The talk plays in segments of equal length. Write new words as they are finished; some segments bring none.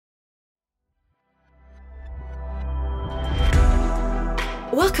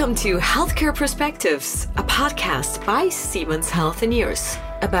Welcome to Healthcare Perspectives, a podcast by Siemens Healthineers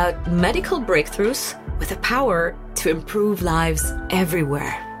about medical breakthroughs with the power to improve lives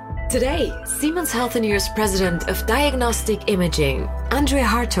everywhere. Today, Siemens Healthineers President of Diagnostic Imaging, Andrea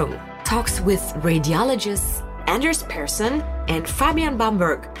Hartung, talks with radiologists Anders Persson and Fabian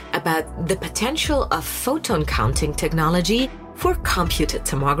Bamberg about the potential of photon-counting technology for computed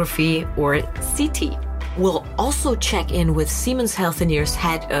tomography, or CT. We'll also check in with Siemens Healthineers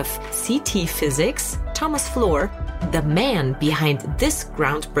head of CT physics, Thomas Flohr, the man behind this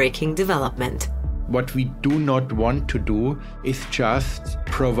groundbreaking development. What we do not want to do is just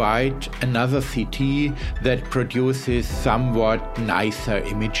provide another CT that produces somewhat nicer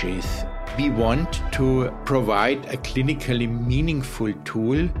images. We want to provide a clinically meaningful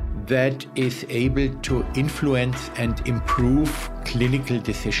tool that is able to influence and improve clinical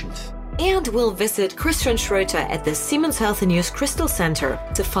decisions. And we'll visit Christian Schröter at the Siemens Healthineers Crystal Center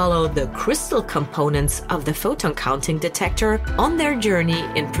to follow the crystal components of the photon-counting detector on their journey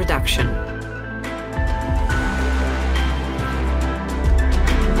in production.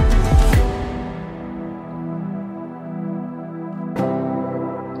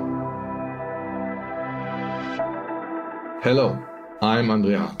 Hello, I'm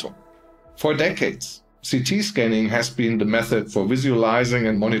Andrea Hartung. For decades, CT scanning has been the method for visualizing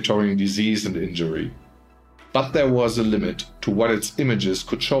and monitoring disease and injury. But there was a limit to what its images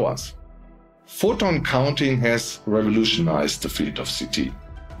could show us. Photon counting has revolutionized the field of CT.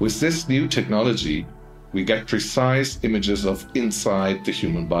 With this new technology, we get precise images of inside the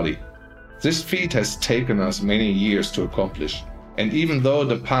human body. This feat has taken us many years to accomplish, and even though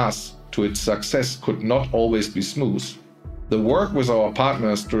the path to its success could not always be smooth, the work with our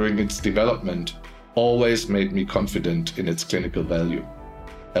partners during its development always made me confident in its clinical value.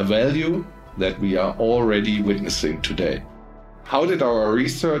 A value that we are already witnessing today. How did our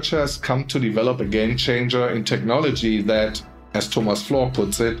researchers come to develop a game changer in technology that, as Thomas Flohr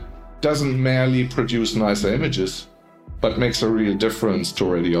puts it, doesn't merely produce nicer images, but makes a real difference to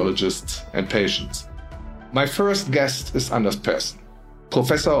radiologists and patients? My first guest is Anders Persson,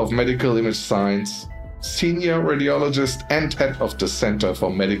 Professor of Medical Image Science, Senior Radiologist and Head of the Center for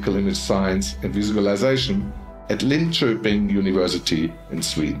Medical Image Science and Visualization at Linköping University in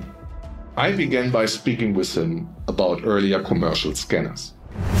Sweden. I began by speaking with him about earlier commercial scanners.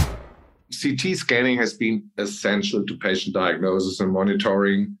 CT scanning has been essential to patient diagnosis and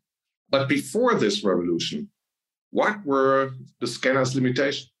monitoring. But before this revolution, what were the scanner's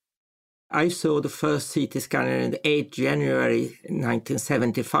limitations? I saw the first CT scanner on the 8th January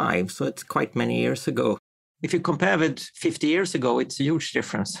 1975, so it's quite many years ago. If you compare with 50 years ago, it's a huge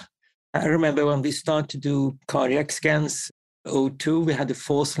difference. I remember when we started to do cardiac scans, 2002, we had a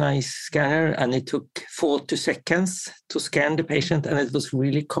force-line scanner, and it took 40 seconds to scan the patient, and it was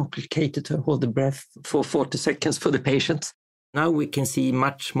really complicated to hold the breath for 40 seconds for the patient. Now we can see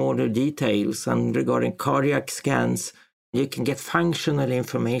much more details, and regarding cardiac scans, you can get functional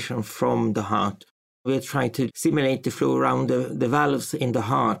information from the heart. We're trying to simulate the flow around the valves in the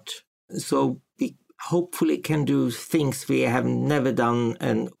heart. So we hopefully can do things we have never done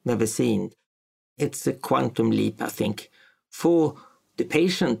and never seen. It's a quantum leap, I think, for the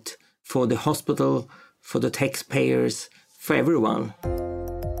patient, for the hospital, for the taxpayers, for everyone.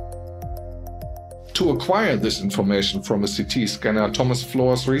 To acquire this information from a CT scanner, Thomas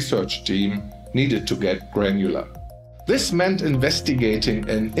Flohr's research team needed to get granular. This meant investigating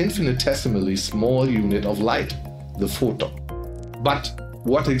an infinitesimally small unit of light, the photon. But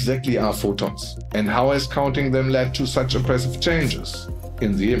what exactly are photons, and how has counting them led to such impressive changes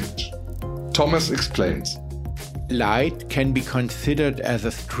in the image? Thomas explains. Light can be considered as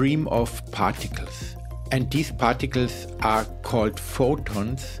a stream of particles, and these particles are called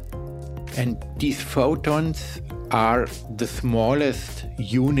photons, and these photons are the smallest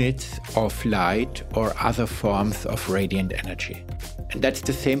units of light or other forms of radiant energy. And that's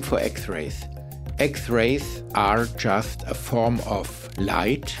the same for X-rays. X-rays are just a form of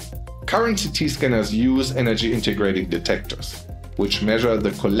light. Current CT scanners use energy integrating detectors, which measure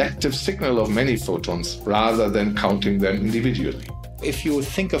the collective signal of many photons rather than counting them individually. If you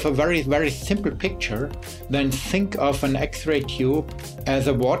think of a very, very simple picture, then think of an X-ray tube as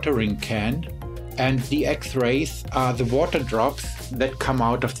a watering can, and the X-rays are the water drops that come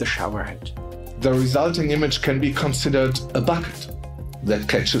out of the shower head. The resulting image can be considered a bucket that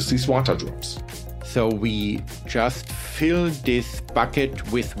catches these water drops. So we just fill this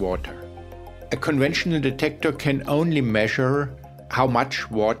bucket with water. A conventional detector can only measure how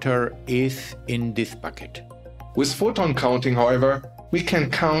much water is in this bucket. With photon counting, however, we can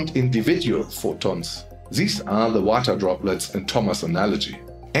count individual photons These are the water droplets in Thomas' analogy,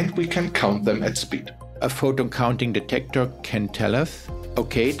 and we can count them at speed. A photon-counting detector can tell us,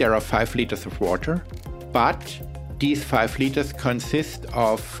 okay, there are 5 liters of water, but these 5 liters consist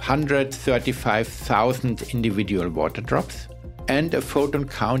of 135,000 individual water drops, and a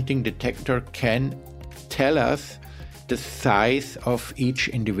photon-counting detector can tell us the size of each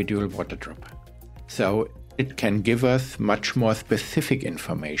individual water drop. So it can give us much more specific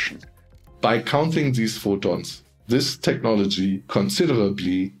information. By counting these photons, this technology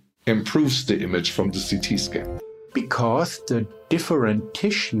considerably improves the image from the CT scan. Because the different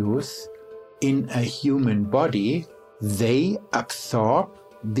tissues in a human body, they absorb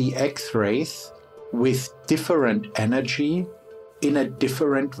the X-rays with different energy in a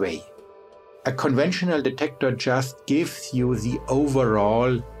different way. A conventional detector just gives you the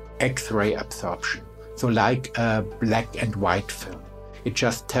overall X-ray absorption. So like a black and white film. It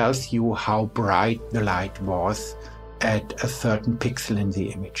just tells you how bright the light was at a certain pixel in the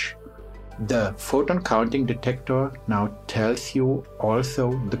image. The photon-counting detector now tells you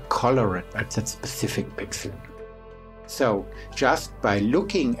also the color at that specific pixel. So just by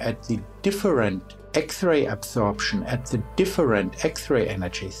looking at the different X-ray absorption, at the different X-ray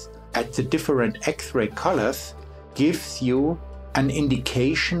energies, at the different X-ray colors, gives you an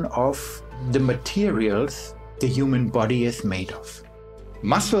indication of the materials the human body is made of.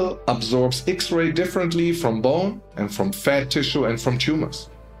 Muscle absorbs X-ray differently from bone and from fat tissue and from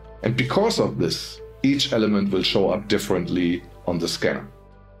tumors. And because of this, each element will show up differently on the scanner.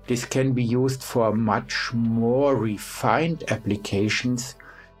 This can be used for much more refined applications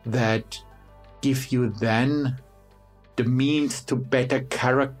that give you then the means to better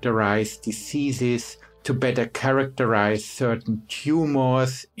characterize diseases, to better characterize certain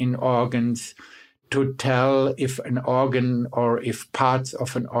tumors in organs, to tell if an organ or if parts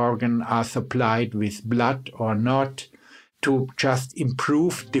of an organ are supplied with blood or not, to just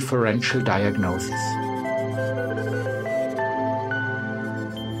improve differential diagnosis.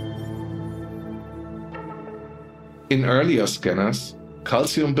 In earlier scanners,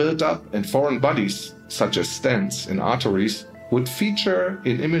 calcium buildup and foreign bodies, such as stents in arteries, would feature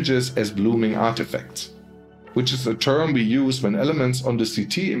in images as blooming artifacts, which is a term we use when elements on the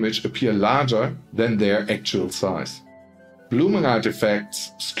CT image appear larger than their actual size. Blooming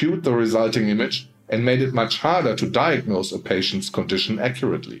artifacts skewed the resulting image and made it much harder to diagnose a patient's condition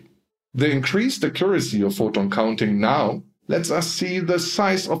accurately. The increased accuracy of photon counting now lets us see the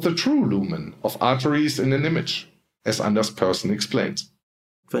size of the true lumen of arteries in an image, as Anders Persson explains.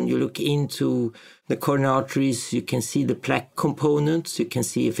 When you look into the coronary arteries, you can see the plaque components, you can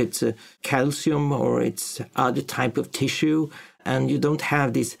see if it's a calcium or it's other type of tissue, and you don't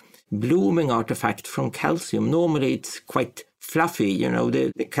have this blooming artifact from calcium. Normally it's quite fluffy,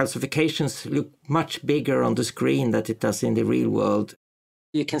 the calcifications look much bigger on the screen than it does in the real world.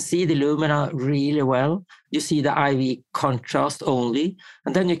 You can see the lumina really well. You see the IV contrast only,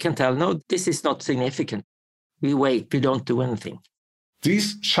 and then you can tell, no, this is not significant. We wait, we don't do anything.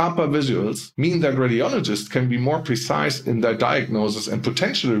 These sharper visuals mean that radiologists can be more precise in their diagnosis and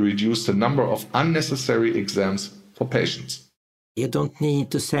potentially reduce the number of unnecessary exams for patients. You don't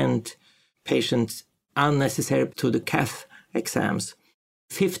need to send patients unnecessarily to the cath exams.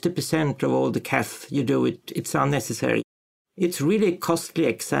 50% of all the cath you do, it's unnecessary. It's really a costly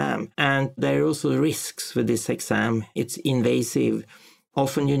exam, and there are also risks with this exam. It's invasive.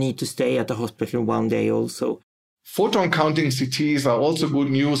 Often you need to stay at the hospital one day also. Photon-counting CTs are also good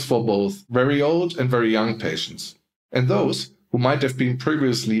news for both very old and very young patients, and those who might have been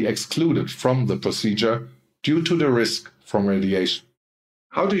previously excluded from the procedure due to the risk from radiation.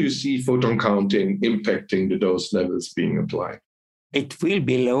 How do you see photon-counting impacting the dose levels being applied? It will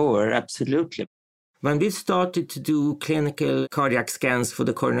be lower, absolutely. When we started to do clinical cardiac scans for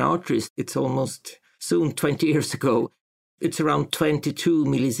the coronary arteries, it's almost soon 20 years ago, it's around 22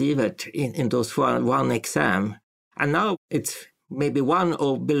 millisievert in those for one exam. And now it's maybe 1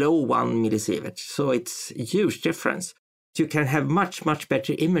 or below 1 millisievert. So it's a huge difference. You can have much, much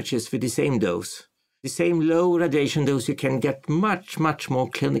better images with the same dose. The same low radiation dose, you can get much, much more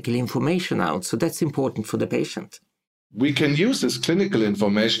clinical information out. So that's important for the patient. We can use this clinical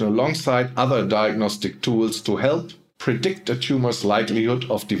information alongside other diagnostic tools to help predict a tumor's likelihood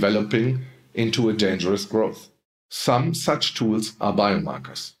of developing into a dangerous growth. Some such tools are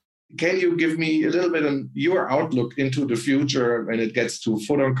biomarkers. Can you give me a little bit on your outlook into the future when it gets to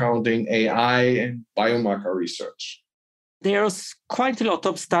photon counting, AI, and biomarker research? There's quite a lot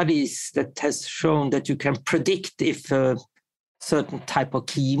of studies that has shown that you can predict if a certain type of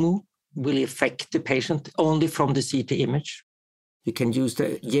chemo will affect the patient only from the CT image. You can use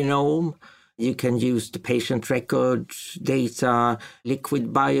the genome. You can use the patient record data,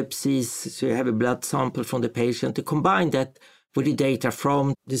 liquid biopsies, so you have a blood sample from the patient, to combine that with the data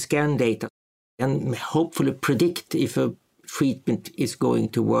from the scan data and hopefully predict if a treatment is going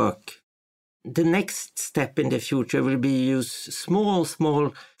to work. The next step in the future will be use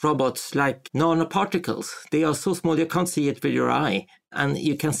small robots like nanoparticles. They are so small you can't see it with your eye. And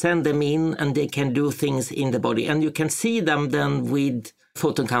you can send them in and they can do things in the body. And you can see them then with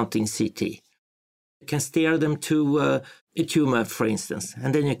photon-counting CT. You can steer them to a tumor, for instance,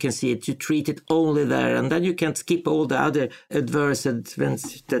 and then you can see it. You treat it only there, and then you can skip all the other adverse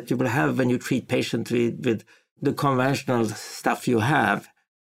events that you will have when you treat patients with the conventional stuff you have.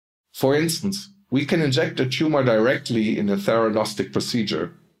 For instance, we can inject a tumor directly in a theranostic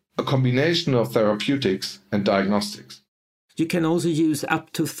procedure, a combination of therapeutics and diagnostics. You can also use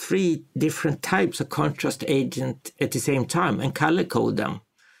up to 3 different types of contrast agent at the same time and color code them.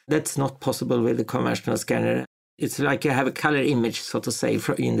 That's not possible with the conventional scanner. It's like you have a color image, so to say,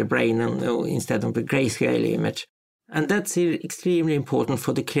 in the brain instead of a grayscale image. And that's extremely important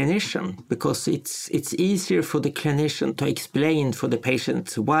for the clinician, because it's easier for the clinician to explain for the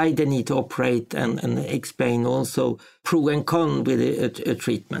patient why they need to operate and explain also pro and con with a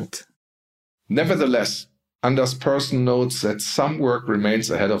treatment. Nevertheless, Anders Persson notes that some work remains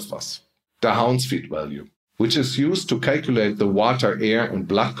ahead of us. The Hounsfield value, which is used to calculate the water, air, and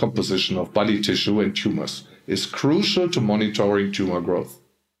blood composition of body tissue and tumors, is crucial to monitoring tumor growth.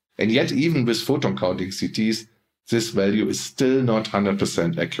 And yet, even with photon-counting CTs, this value is still not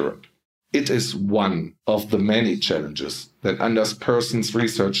 100% accurate. It is one of the many challenges that Anders Persson's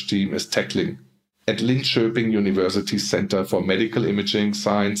research team is tackling at Linköping University's Center for Medical Imaging,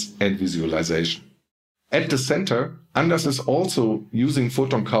 Science and Visualization. At the center, Anders is also using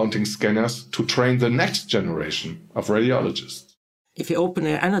photon-counting scanners to train the next generation of radiologists. If you open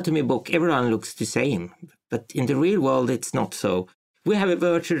an anatomy book, everyone looks the same. But in the real world, it's not so. We have a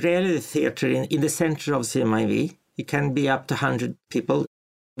virtual reality theater in the center of CMIV. It can be up to 100 people.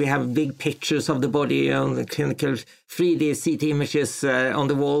 We have big pictures of the body on the clinical 3D CT images on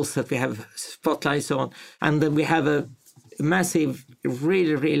the walls that we have spotlights on. And then we have a massive,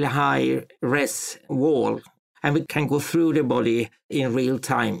 really high res wall. And we can go through the body in real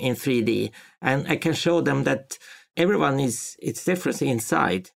time in 3D. And I can show them that everyone it's different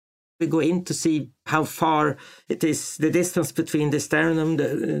inside. We go in to see how far it is, the distance between the sternum,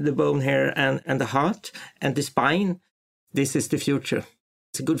 the bone here, and the heart, and the spine. This is the future.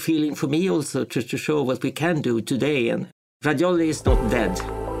 It's a good feeling for me also to show what we can do today. And radiology is not dead.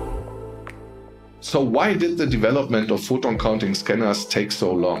 So why did the development of photon-counting scanners take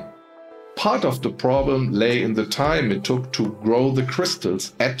so long? Part of the problem lay in the time it took to grow the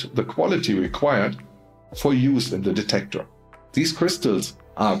crystals at the quality required for use in the detector. These crystals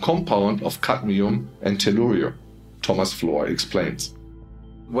are a compound of cadmium and tellurium, Thomas Flohr explains.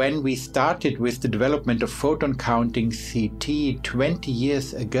 When we started with the development of photon-counting CT 20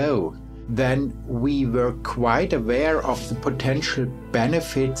 years ago, then we were quite aware of the potential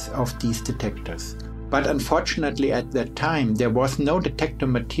benefits of these detectors. But unfortunately at that time there was no detector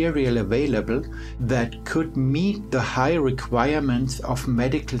material available that could meet the high requirements of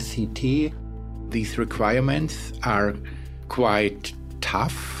medical CT. These requirements are quite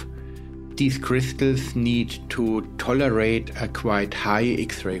tough. These crystals need to tolerate a quite high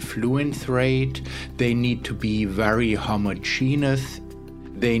X-ray fluence rate. They need to be very homogeneous.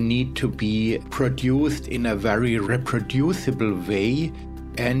 They need to be produced in a very reproducible way.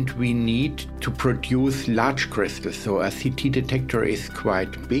 And we need to produce large crystals. So a CT detector is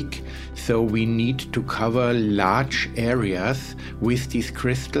quite big. So we need to cover large areas with these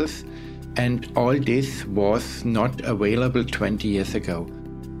crystals. And all this was not available 20 years ago.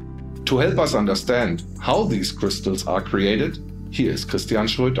 To help us understand how these crystals are created, here is Christian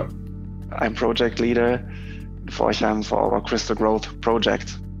Schröter. I'm project leader in Forchheim for our crystal growth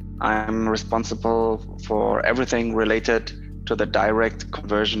project. I'm responsible for everything related to the direct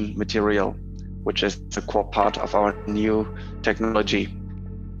conversion material, which is the core part of our new technology.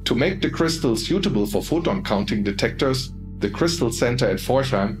 To make the crystals suitable for photon-counting detectors, the Crystal Center at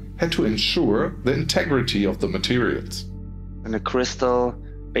Forchheim had to ensure the integrity of the materials. In a crystal,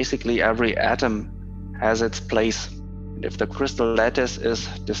 basically every atom has its place. And if the crystal lattice is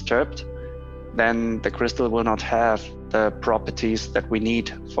disturbed, then the crystal will not have the properties that we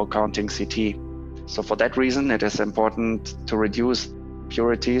need for counting CT. So for that reason, it is important to reduce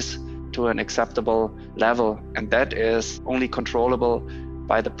impurities to an acceptable level. And that is only controllable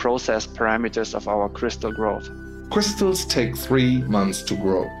by the process parameters of our crystal growth. Crystals take 3 months to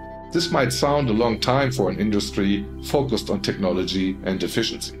grow. This might sound a long time for an industry focused on technology and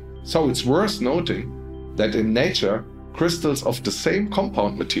efficiency. So it's worth noting that in nature, crystals of the same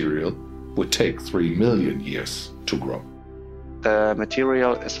compound material would take 3 million years to grow. The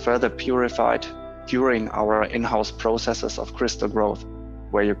material is further purified during our in-house processes of crystal growth,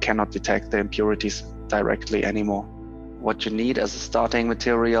 where you cannot detect the impurities directly anymore. What you need as a starting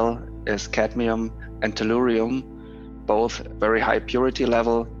material is cadmium and tellurium, both very high purity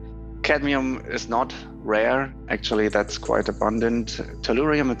level. Cadmium is not rare, actually that's quite abundant.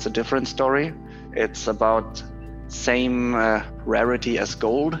 Tellurium, it's a different story. It's about same rarity as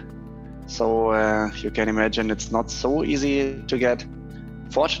gold. So you can imagine it's not so easy to get.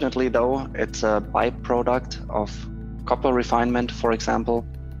 Fortunately though, it's a byproduct of copper refinement, for example.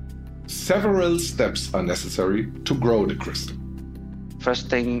 Several steps are necessary to grow the crystal. First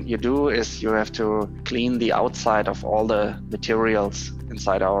thing you do is you have to clean the outside of all the materials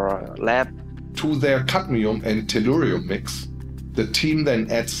inside our lab. To their cadmium and tellurium mix, the team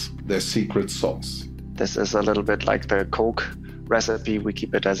then adds their secret sauce. This is a little bit like the Coke recipe. We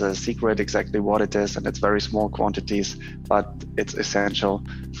keep it as a secret exactly what it is, and it's very small quantities, but it's essential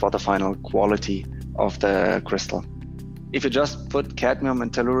for the final quality of the crystal. If you just put cadmium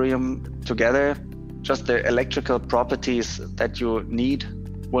and tellurium together, just the electrical properties that you need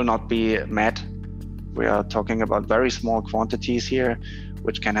will not be met. We are talking about very small quantities here,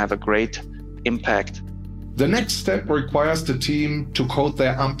 which can have a great impact. The next step requires the team to coat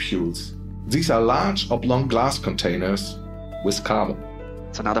their ampules. These are large oblong glass containers with carbon.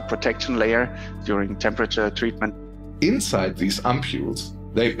 It's another protection layer during temperature treatment. Inside these ampules,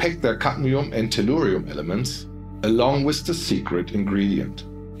 they pack their cadmium and tellurium elements along with the secret ingredient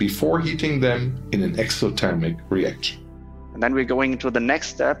before heating them in an exothermic reaction. And then we're going into the next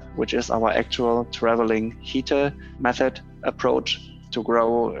step, which is our actual traveling heater method approach to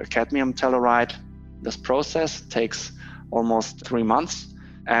grow cadmium telluride. This process takes almost 3 months.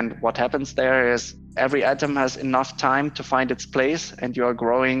 And what happens there is every atom has enough time to find its place and you are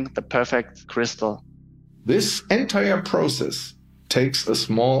growing the perfect crystal. This entire process takes a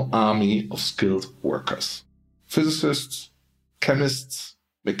small army of skilled workers. Physicists, chemists,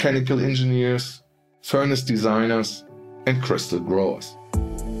 mechanical engineers, furnace designers, and crystal growers.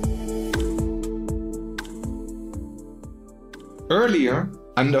 Earlier,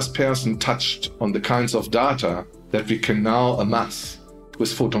 Anders Persson touched on the kinds of data that we can now amass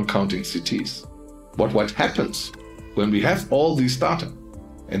with photon-counting CTs. But what happens when we have all these data?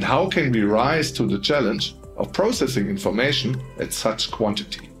 And how can we rise to the challenge of processing information at such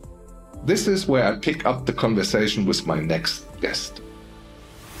quantity? This is where I pick up the conversation with my next guest.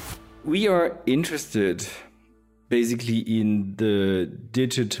 We are interested basically in the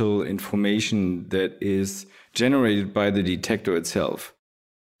digital information that is generated by the detector itself.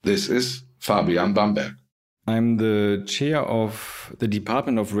 This is Fabian Bamberg. I'm the chair of the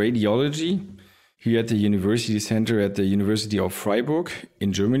Department of Radiology here at the University Center at the University of Freiburg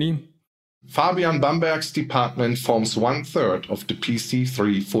in Germany. Fabian Bamberg's department forms 1/3 of the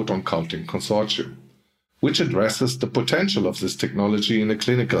PC3 Photon-counting consortium, which addresses the potential of this technology in a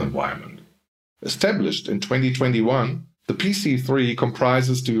clinical environment. Established in 2021, the PC3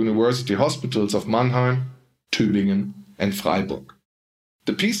 comprises the university hospitals of Mannheim, Tübingen, and Freiburg.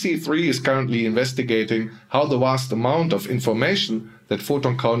 The PC3 is currently investigating how the vast amount of information that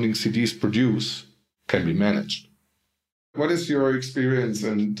photon-counting CDs produce can be managed. What is your experience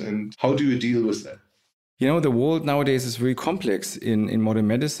and how do you deal with that? You know, the world nowadays is very complex in modern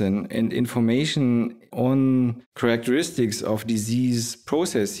medicine, and information on characteristics of disease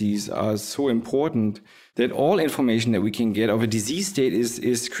processes are so important that all information that we can get of a disease state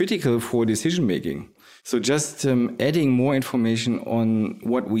is critical for decision making. So just adding more information on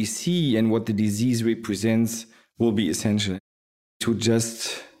what we see and what the disease represents will be essential to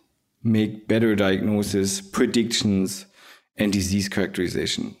just make better diagnosis, predictions, and disease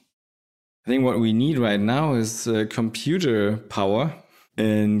characterization. I think what we need right now is computer power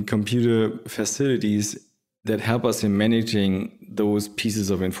and computer facilities that help us in managing those pieces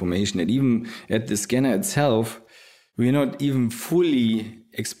of information. And even at the scanner itself, we're not even fully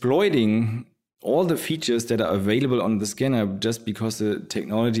exploiting all the features that are available on the scanner just because the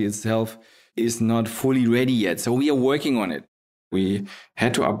technology itself is not fully ready yet. So we are working on it. We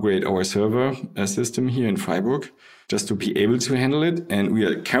had to upgrade our server system here in Freiburg just to be able to handle it. And we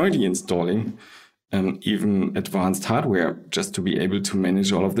are currently installing even advanced hardware just to be able to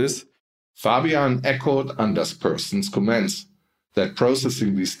manage all of this. Fabian echoed Anders Persson's comments that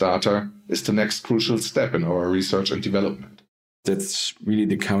processing these data is the next crucial step in our research and development. That's really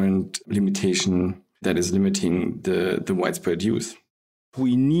the current limitation that is limiting the widespread use.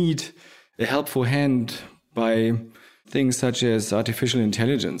 We need a helpful hand by things such as artificial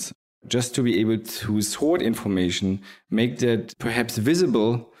intelligence, just to be able to sort information, make that perhaps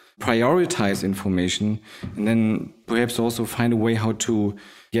visible, prioritize information, and then perhaps also find a way how to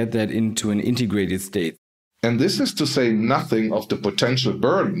get that into an integrated state. And this is to say nothing of the potential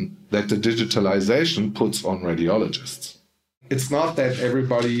burden that the digitalization puts on radiologists. It's not that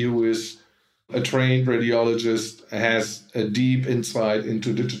everybody who is a trained radiologist has a deep insight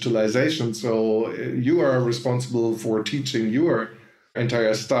into digitalization. So you are responsible for teaching your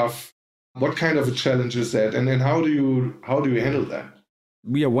entire staff. What kind of a challenge is that? And then how do you handle that?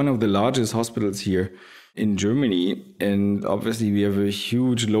 We are one of the largest hospitals here in Germany. And obviously we have a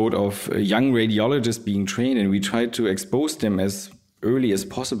huge load of young radiologists being trained, and we try to expose them as early as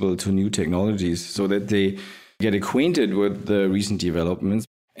possible to new technologies so that they get acquainted with the recent developments.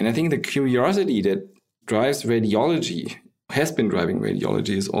 And I think the curiosity that drives radiology, has been driving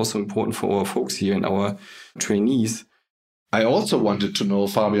radiology, is also important for our folks here and our trainees. I also wanted to know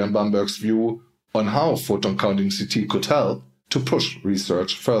Fabian Bamberg's view on how photon-counting CT could help to push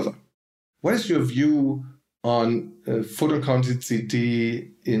research further. What is your view on photon-counting CT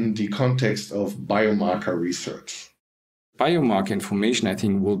in the context of biomarker research? Biomarker information, I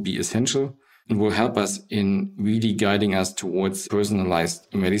think, will be essential and will help us in really guiding us towards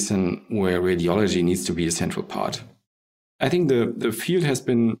personalized medicine, where radiology needs to be a central part. I think the field has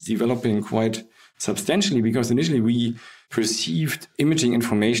been developing quite substantially, because initially we perceived imaging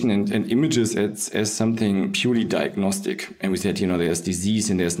information and images as something purely diagnostic. And we said, there's disease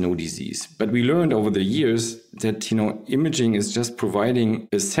and there's no disease. But we learned over the years that, imaging is just providing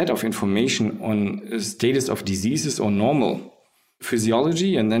a set of information on a status of diseases or normal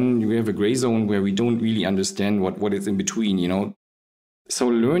physiology. And then we have a gray zone where we don't really understand what is in between, So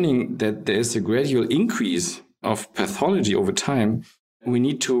learning that there's a gradual increase of pathology over time, we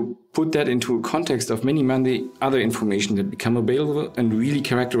need to put that into a context of many other information that become available and really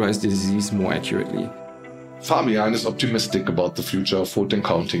characterize the disease more accurately. Fabian is optimistic about the future of photon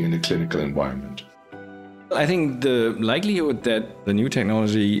counting in a clinical environment. I think the likelihood that the new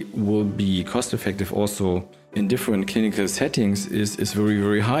technology will be cost-effective also in different clinical settings is very,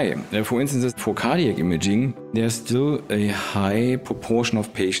 very high. For instance, for cardiac imaging, there's still a high proportion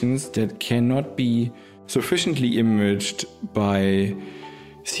of patients that cannot be sufficiently imaged by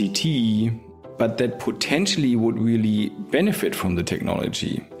CT, but that potentially would really benefit from the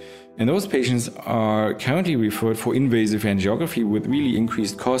technology. And those patients are currently referred for invasive angiography with really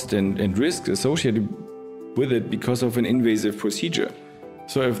increased cost and risk associated with it because of an invasive procedure.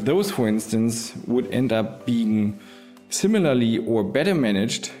 So if those, for instance, would end up being similarly or better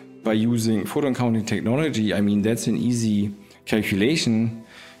managed by using photon counting technology, that's an easy calculation.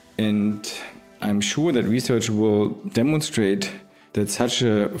 And I'm sure that research will demonstrate that such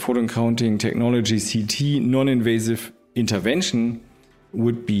a photon counting technology CT non-invasive intervention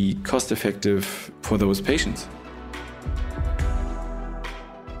would be cost-effective for those patients.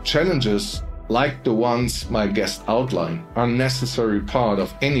 Challenges like the ones my guest outlined are a necessary part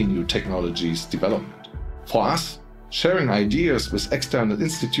of any new technology's development. For us, sharing ideas with external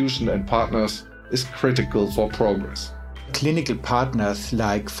institutions and partners is critical for progress. Clinical partners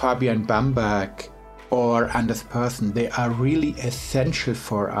like Fabian Bamberg or Anders Persson, they are really essential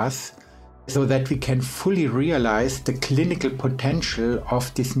for us so that we can fully realize the clinical potential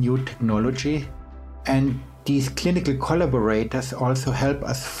of this new technology. And these clinical collaborators also help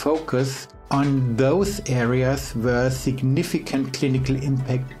us focus on those areas where significant clinical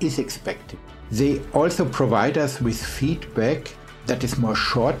impact is expected. They also provide us with feedback that is more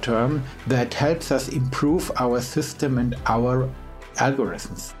short-term, that helps us improve our system and our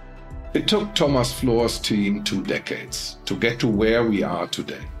algorithms. It took Thomas Flohr's team 2 decades to get to where we are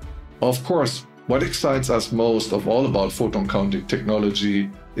today. Of course, what excites us most of all about photon counting technology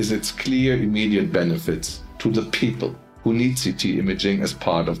is its clear immediate benefits to the people who need CT imaging as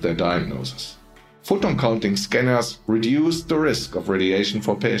part of their diagnosis. Photon counting scanners reduce the risk of radiation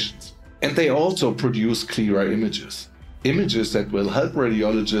for patients, and they also produce clearer images. Images that will help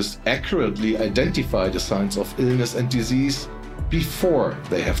radiologists accurately identify the signs of illness and disease before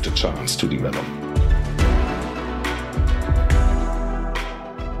they have the chance to develop.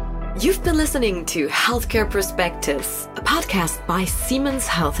 You've been listening to Healthcare Perspectives, a podcast by Siemens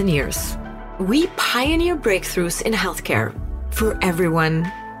Healthineers. We pioneer breakthroughs in healthcare for everyone,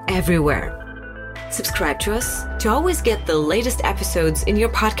 everywhere. Subscribe to us to always get the latest episodes in your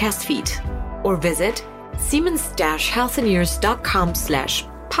podcast feed, or visit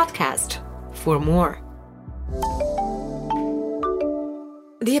siemens-healthineers.com/podcast for more.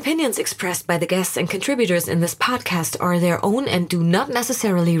 The opinions expressed by the guests and contributors in this podcast are their own and do not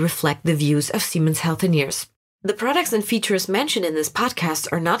necessarily reflect the views of Siemens Healthineers. The products and features mentioned in this podcast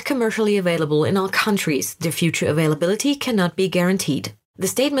are not commercially available in all countries. Their future availability cannot be guaranteed. The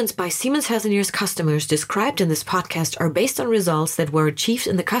statements by Siemens Healthineers customers described in this podcast are based on results that were achieved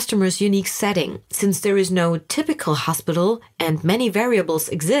in the customer's unique setting, since there is no typical hospital and many variables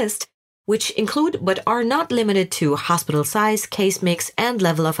exist, which include but are not limited to hospital size, case mix, and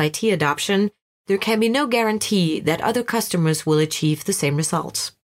level of IT adoption. There can be no guarantee that other customers will achieve the same results.